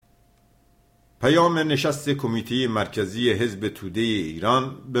پیام نشست کمیته مرکزی حزب توده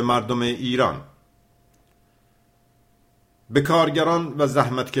ایران به مردم ایران. به کارگران و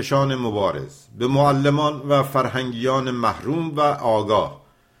زحمتکشان مبارز، به معلمان و فرهنگیان محروم و آگاه،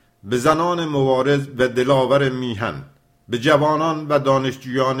 به زنان مبارز و دلاور میهن، به جوانان و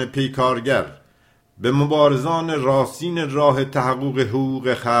دانشجویان پیکارگر، به مبارزان راستین راه تحقق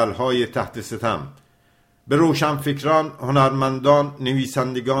حقوق خلق‌های تحت ستم، به روشنفکران، هنرمندان،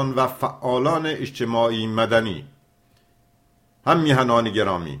 نویسندگان و فعالان اجتماعی مدنی. هم میهنان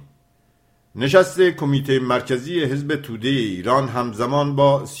گرامی، نشست کمیته مرکزی حزب توده ایران همزمان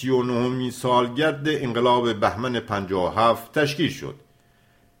با 39مین سالگرد انقلاب بهمن 57 تشکیل شد.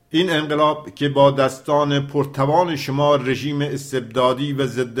 این انقلاب که با دستان پرتوان شما رژیم استبدادی و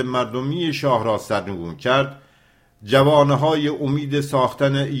ضد مردمی شاه را سرنگون کرد، جوانه‌های امید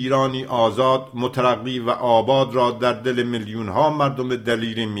ساختن ایرانی آزاد، مترقی و آباد را در دل میلیون‌ها مردم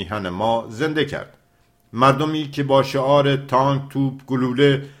دلیر میهن ما زنده کرد. مردمی که با شعار تانک، توپ،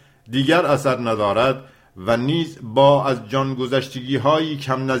 گلوله دیگر اثر ندارد و نیز با از جانگذشتگی‌های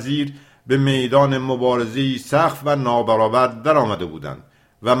کم نظیر به میدان مبارزه‌ای سخت و نابرابر در آمده بودند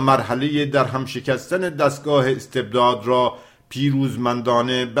و مرحله در هم شکستن دستگاه استبداد را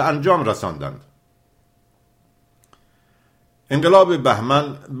پیروزمندانه به انجام رساندند. انقلاب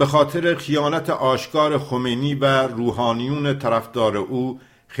بهمن به خاطر خیانت آشکار خمینی و روحانیون طرفدار او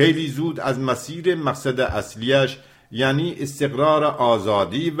خیلی زود از مسیر مقصد اصلیش، یعنی استقرار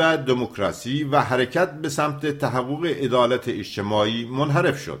آزادی و دموکراسی و حرکت به سمت تحقق عدالت اجتماعی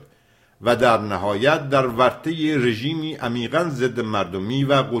منحرف شد و در نهایت در ورطه رژیمی عمیقاً ضد مردمی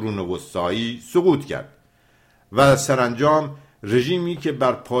و قرون وسطایی سقوط کرد و سرانجام رژیمی که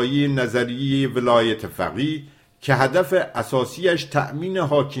بر پایه نظریه ولایت فقیه که هدف اساسیش تأمین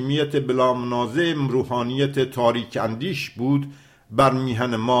حاکمیت بلا منازع روحانیت تاریک اندیش بود، بر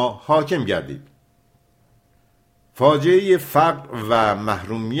میهن ما حاکم گردید. فاجعه فقر و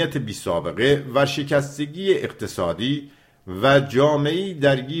محرومیت بی سابقه، ورشکستگی اقتصادی و جامعه‌ای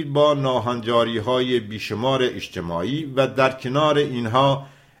درگیر با ناهنجاری‌های بیشمار اجتماعی و در کنار اینها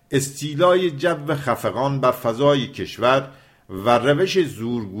استیلای جو خفقان بر فضای کشور و روش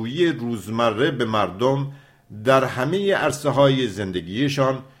زورگویی روزمره به مردم در همه عرصه‌های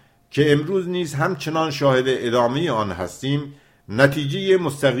زندگیشان که امروز نیز همچنان شاهد ادامه آن هستیم، نتیجه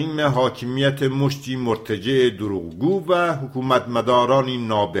مستقیم حاکمیت مشتی مرتجع دروغگو و حکومتمدارانی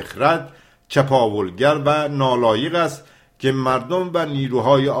نابخرد، چپاولگر و نالایق است که مردم و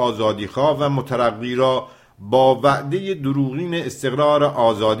نیروهای آزادیخواه و مترقی را با وعده دروغین استقرار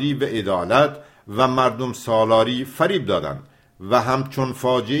آزادی و عدالت و مردم سالاری فریب دادند و همچون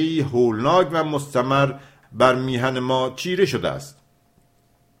فاجعه‌ای هولناک و مستمر بر میهن ما چیره شده است.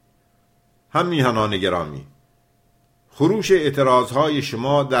 هم میهنان گرامی، خروش اعتراضهای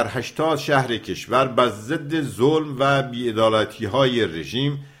شما در 80 شهر کشور بر ضد ظلم و بی‌عدالتی‌های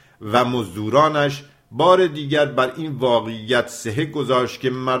رژیم و مزدورانش بار دیگر بر این واقعیت صحه گذاشت که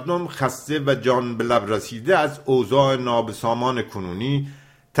مردم خسته و جان به لب رسیده از اوضاع نابسامان کنونی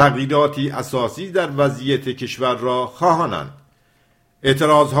تغییراتی اساسی در وضعیت کشور را خواهانند.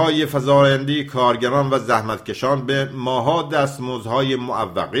 اعتراضهای فزاینده کارگران و زحمتکشان به ماها دستمزدهای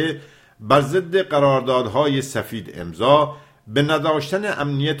معوقه، بر ضد قراردادهای سفید امضا، به نداشتن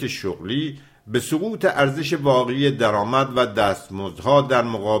امنیت شغلی، به سقوط ارزش واقعی درآمد و دستمزدها در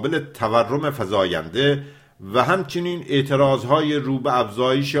مقابل تورم فزاینده و همچنین اعتراضهای رو به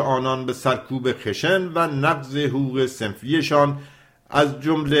افزایش آنان به سرکوب خشن و نقض حقوق صنفیشان، از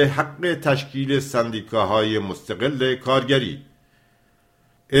جمله حق تشکیل سندیکاهای مستقل کارگری.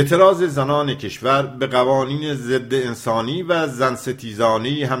 اعتراض زنان کشور به قوانین ضد انسانی و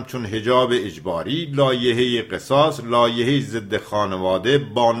زنستیزانی همچون حجاب اجباری، لایحه قصاص، لایحه ضد خانواده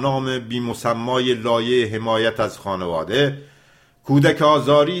با نام بی‌مسمای لایحه حمایت از خانواده، کودک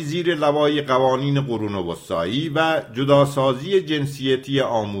آزاری زیر لوای قوانین قرون وسطایی و جداسازی جنسیتی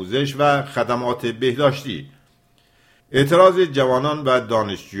آموزش و خدمات بهداشتی. اعتراض جوانان و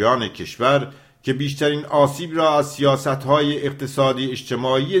دانشجویان کشور که بیشترین آسیب را از سیاست‌های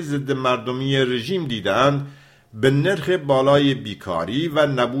اقتصادی-اجتماعی ضد مردمی رژیم دیدند، به نرخ بالای بیکاری و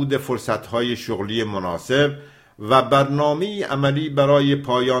نبود فرصت‌های شغلی مناسب و برنامه‌ای عملی برای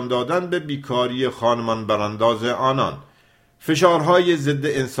پایان دادن به بیکاری خانمان برانداز آنان، فشارهای ضد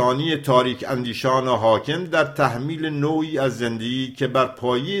انسانی تاریک اندیشان و حاکم در تحمیل نوعی از زندگی که بر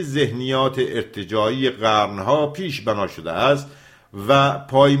پایه ذهنیات ارتجاعی قرنها پیش بنا شده است و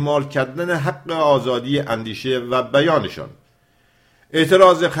پایمال کردن حق آزادی اندیشه و بیانشان.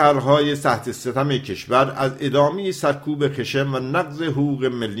 اعتراض خلق‌های تحت ستم کشور از ادامه سرکوب خشن و نقض حقوق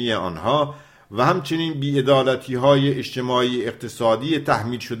ملی آنها و همچنین بی‌عدالتی‌های اجتماعی-اقتصادی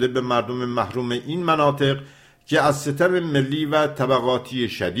تحمیل شده به مردم محروم این مناطق که از ستم ملی و طبقاتی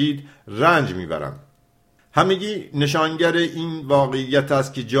شدید رنج میبرند. همگی نشانگر این واقعیت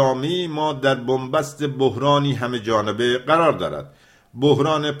است که جامعه ما در بنبست بحرانی همه جانبه قرار دارد.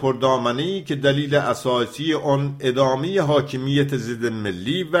 بحران پردامنه‌ای که دلیل اساسی آن ادامه حاکمیت ضد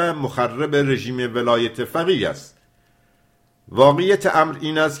ملی و مخرب رژیم ولایت فقیه است. واقعیت امر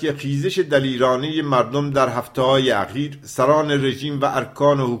این است که خیزش دلیرانه مردم در هفته‌های اخیر سران رژیم و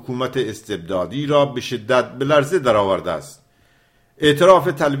ارکان حکومت استبدادی را به شدت به لرزه درآورده است.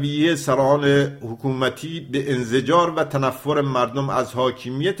 اعتراف تلویحی سران حکومتی به انزجار و تنفر مردم از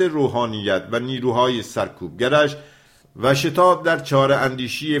حاکمیت روحانیت و نیروهای سرکوبگرش و شتاب در چاره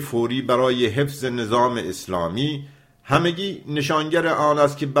اندیشی فوری برای حفظ نظام اسلامی همگی نشانگر آن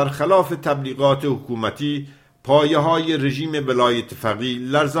است که برخلاف تبلیغات حکومتی پایه‌های رژیم ولایت فقیه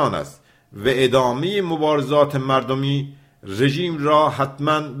لرزان است و ادامه مبارزات مردمی رژیم را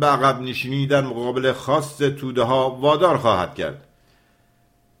حتماً به عقب نشینی در مقابل خواست توده ها وادار خواهد کرد.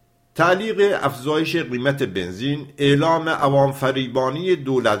 تعلیق افزایش قیمت بنزین، اعلام عوام فریبانی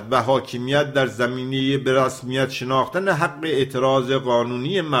دولت و حاکمیت در زمینه به رسمیت شناختن حق اعتراض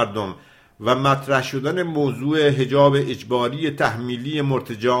قانونی مردم و مطرح شدن موضوع حجاب اجباری تحمیلی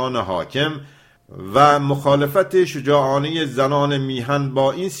مرتجعان حاکم و مخالفت شجاعانه زنان میهن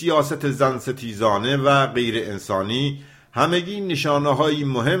با این سیاست زنستیزانه و غیر انسانی همگی نشانه‌های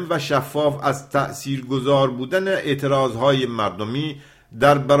مهم و شفاف از تأثیرگذار بودن اعتراضهای مردمی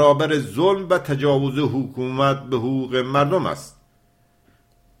در برابر ظلم و تجاوز حکومت به حقوق مردم است.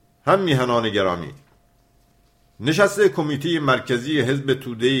 هم میهنان گرامی، نشست کمیته مرکزی حزب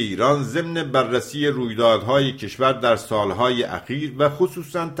توده ایران ضمن بررسی رویدادهای کشور در سالهای اخیر و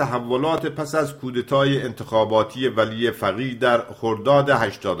خصوصاً تحولات پس از کودتای انتخاباتی ولی فقیه در خرداد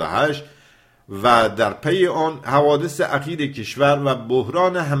 88 و در پی آن حوادث اخیر کشور و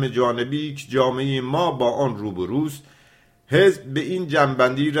بحران همه جانبی که جامعه ما با آن روبروست، حزب به این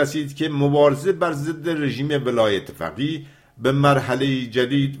جمع‌بندی رسید که مبارزه بر ضد رژیم ولایت فقیه به مرحله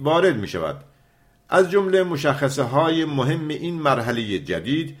جدید وارد می شود. از جمله مشخصه های مهم این مرحله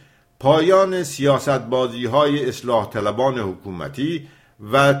جدید پایان سیاست‌بازی‌های اصلاح طلبان حکومتی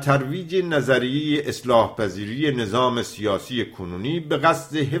و ترویج نظریه اصلاح پذیری نظام سیاسی کنونی به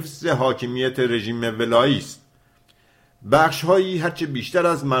قصد حفظ حاکمیت رژیم ولایی است. بخش‌هایی هرچه بیشتر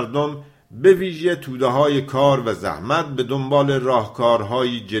از مردم به ویژه توده‌های کار و زحمت به دنبال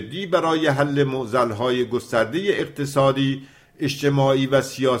راهکارهای جدی برای حل معضل‌های گسترده اقتصادی، اجتماعی و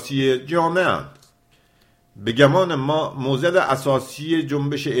سیاسی جامعه اند. به گمان ما معضل اساسی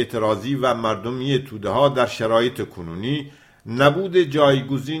جنبش اعتراضی و مردمی توده‌ها در شرایط کنونی نبود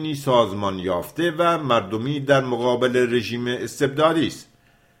جایگزینی سازمان یافته و مردمی در مقابل رژیم استبدادی است.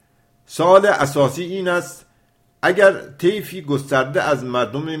 سوال اساسی این است: اگر طیفی گسترده از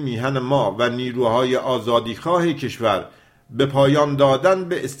مردم میهن ما و نیروهای آزادیخواه کشور به پایان دادن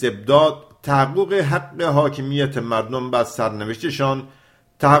به استبداد، تحقق حق حاکمیت مردم بر سرنوشتشان،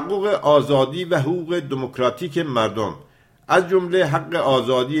 تحقق آزادی و حقوق دموکراتیک مردم از جمله حق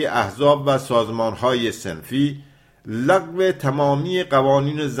آزادی احزاب و سازمانهای صنفی، لغو تمامی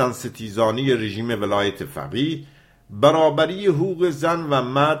قوانین زنستیزانی رژیم ولایت فقیه، برابری حقوق زن و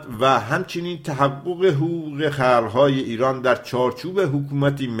مرد و همچنین تحقق حقوق خلق‌های ایران در چارچوب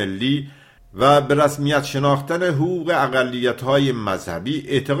حکومتی ملی و به رسمیت شناختن حقوق اقلیت‌های مذهبی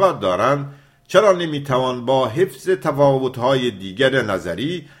اعتقاد دارند، چرا نمیتوان با حفظ تفاوت‌های دیگر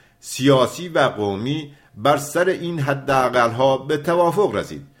نظری، سیاسی و قومی بر سر این حداقل‌ها به توافق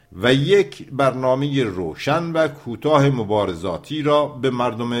رسید و یک برنامه روشن و کوتاه مبارزاتی را به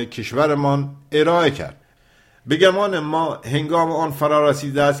مردم کشورمان ارائه کرد؟ به گمان ما هنگام آن فرا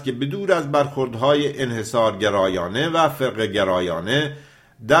رسیده است که بدور از برخوردهای انحصارگرایانه و فرقه‌گرایانه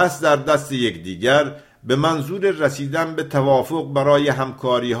دست در دست یکدیگر به منظور رسیدن به توافق برای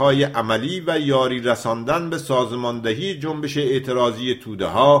همکاری‌های عملی و یاری رساندن به سازماندهی جنبش اعتراضی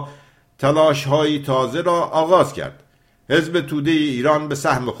توده‌ها تلاش‌های تازه را آغاز کرد. حزب توده ایران به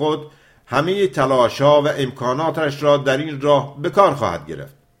سهم خود همه تلاش‌ها و امکاناتش را در این راه به کار خواهد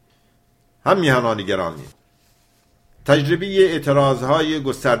گرفت. هم میهنان گرامی، تجربه اعتراضهای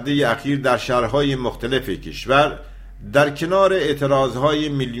گسترده اخیر در شهرهای مختلف کشور در کنار اعتراضهای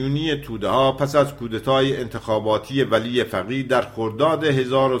میلیونی توده‌ها پس از کودتای انتخاباتی ولی فقیه در خرداد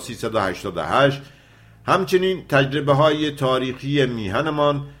 1388 همچنین تجربه‌های تاریخی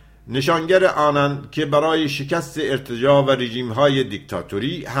میهنمان نشانگر آنند که برای شکست ارتجاع و رژیم‌های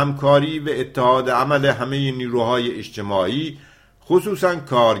دیکتاتوری همکاری و اتحاد عمل همه نیروهای اجتماعی خصوصاً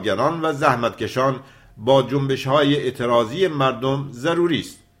کارگران و زحمتکشان با جنبش‌های اعتراضی مردم ضروری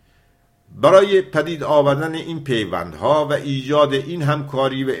است. برای پدید آوردن این پیوندها و ایجاد این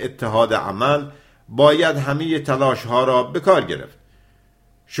همکاری و اتحاد عمل باید همه تلاشها را به کار گرفت.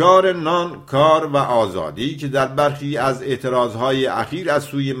 شعار نان، کار و آزادی که در برخی از اعتراضهای اخیر از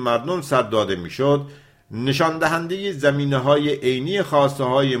سوی مردم سر داده میشد، نشان دهنده زمینه‌های عینی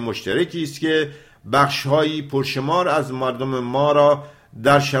خواسته‌های مشترکی است که بخش‌هایی پرشمار از مردم ما را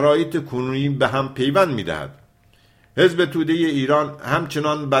در شرایط کنونی به هم پیوند می‌دهد. حزب توده ایران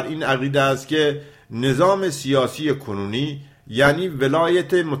همچنان بر این عقیده است که نظام سیاسی کنونی یعنی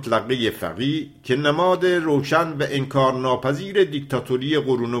ولایت مطلقه فقیه که نماد روشن و انکارناپذیر دیکتاتوری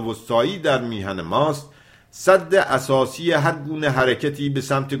قرون وسطایی در میهن ماست، سد اساسی هر گونه حرکتی به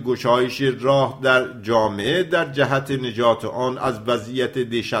سمت گشایش راه در جامعه در جهت نجات آن از وضعیت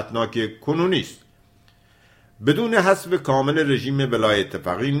دهشتناک کنونی است. بدون حذف کامل رژیم ولایت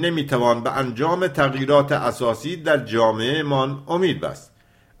فقیه نمیتوان به انجام تغییرات اساسی در جامعه مان امید بست.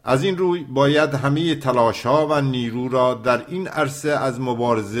 از این روی باید همه تلاش‌ها و نیرو را در این عرصه از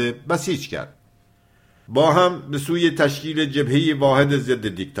مبارزه بسیج کرد. با هم به سوی تشکیل جبهه واحد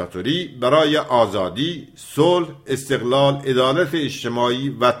ضد دیکتاتوری برای آزادی، صلح، استقلال، عدالت اجتماعی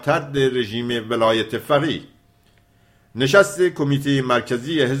و طرد رژیم ولایت فقیه. نشست کمیته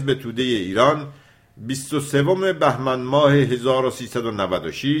مرکزی حزب توده ایران 23 بهمن ماه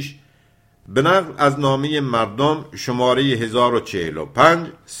 1396 به نقل از نامه مردم شماره 1045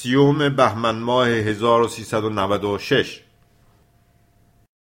 30 بهمن ماه 1396